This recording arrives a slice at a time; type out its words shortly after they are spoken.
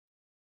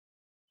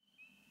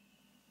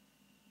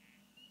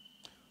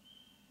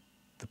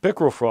The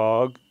pickerel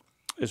frog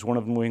is one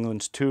of New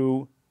England's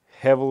two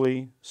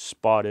heavily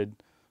spotted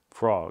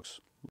frogs,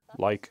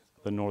 like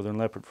the northern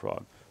leopard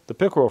frog. The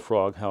pickerel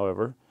frog,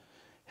 however,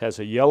 has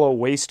a yellow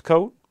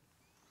waistcoat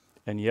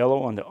and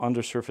yellow on the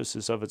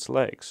undersurfaces of its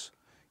legs.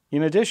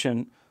 In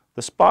addition,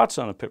 the spots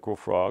on a pickerel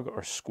frog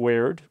are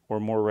squared or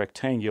more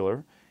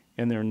rectangular,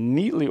 and they're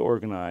neatly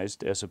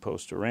organized, as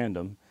opposed to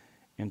random,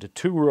 into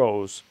two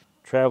rows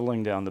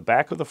traveling down the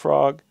back of the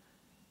frog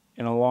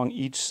and along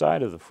each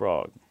side of the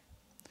frog.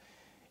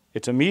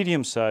 It's a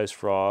medium-sized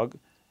frog,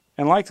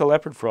 and like the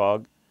leopard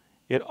frog,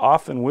 it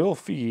often will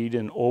feed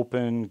in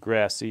open,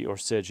 grassy, or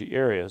sedgy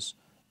areas,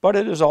 but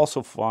it is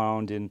also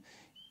found in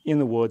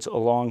the woods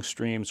along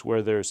streams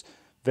where there's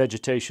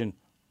vegetation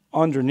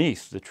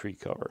underneath the tree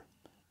cover.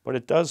 But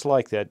it does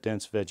like that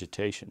dense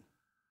vegetation.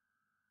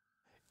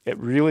 It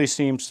really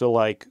seems to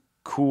like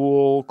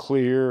cool,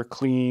 clear,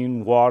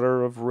 clean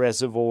water of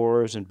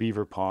reservoirs and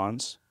beaver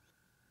ponds.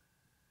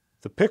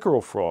 The pickerel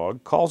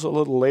frog calls a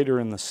little later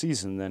in the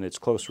season than its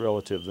close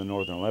relative, the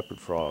northern leopard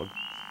frog.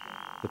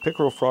 The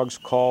pickerel frog's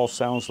call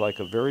sounds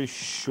like a very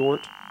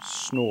short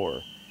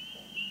snore.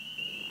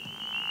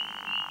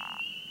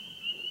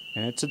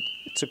 And it's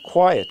a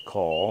quiet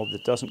call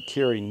that doesn't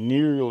carry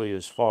nearly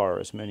as far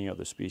as many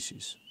other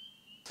species.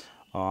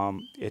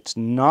 It's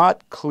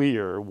not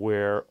clear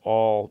where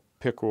all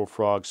pickerel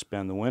frogs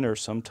spend the winter.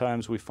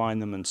 Sometimes we find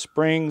them in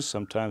springs,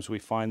 sometimes we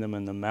find them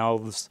in the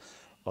mouths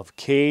of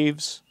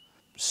caves,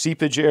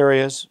 seepage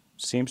areas.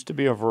 Seems to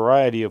be a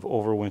variety of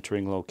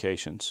overwintering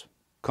locations.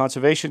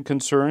 Conservation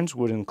concerns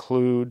would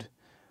include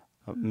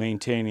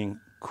maintaining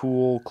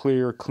cool,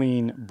 clear,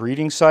 clean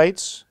breeding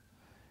sites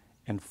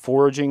and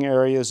foraging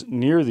areas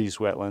near these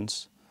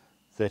wetlands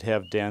that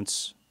have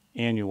dense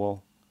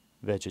annual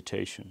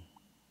vegetation.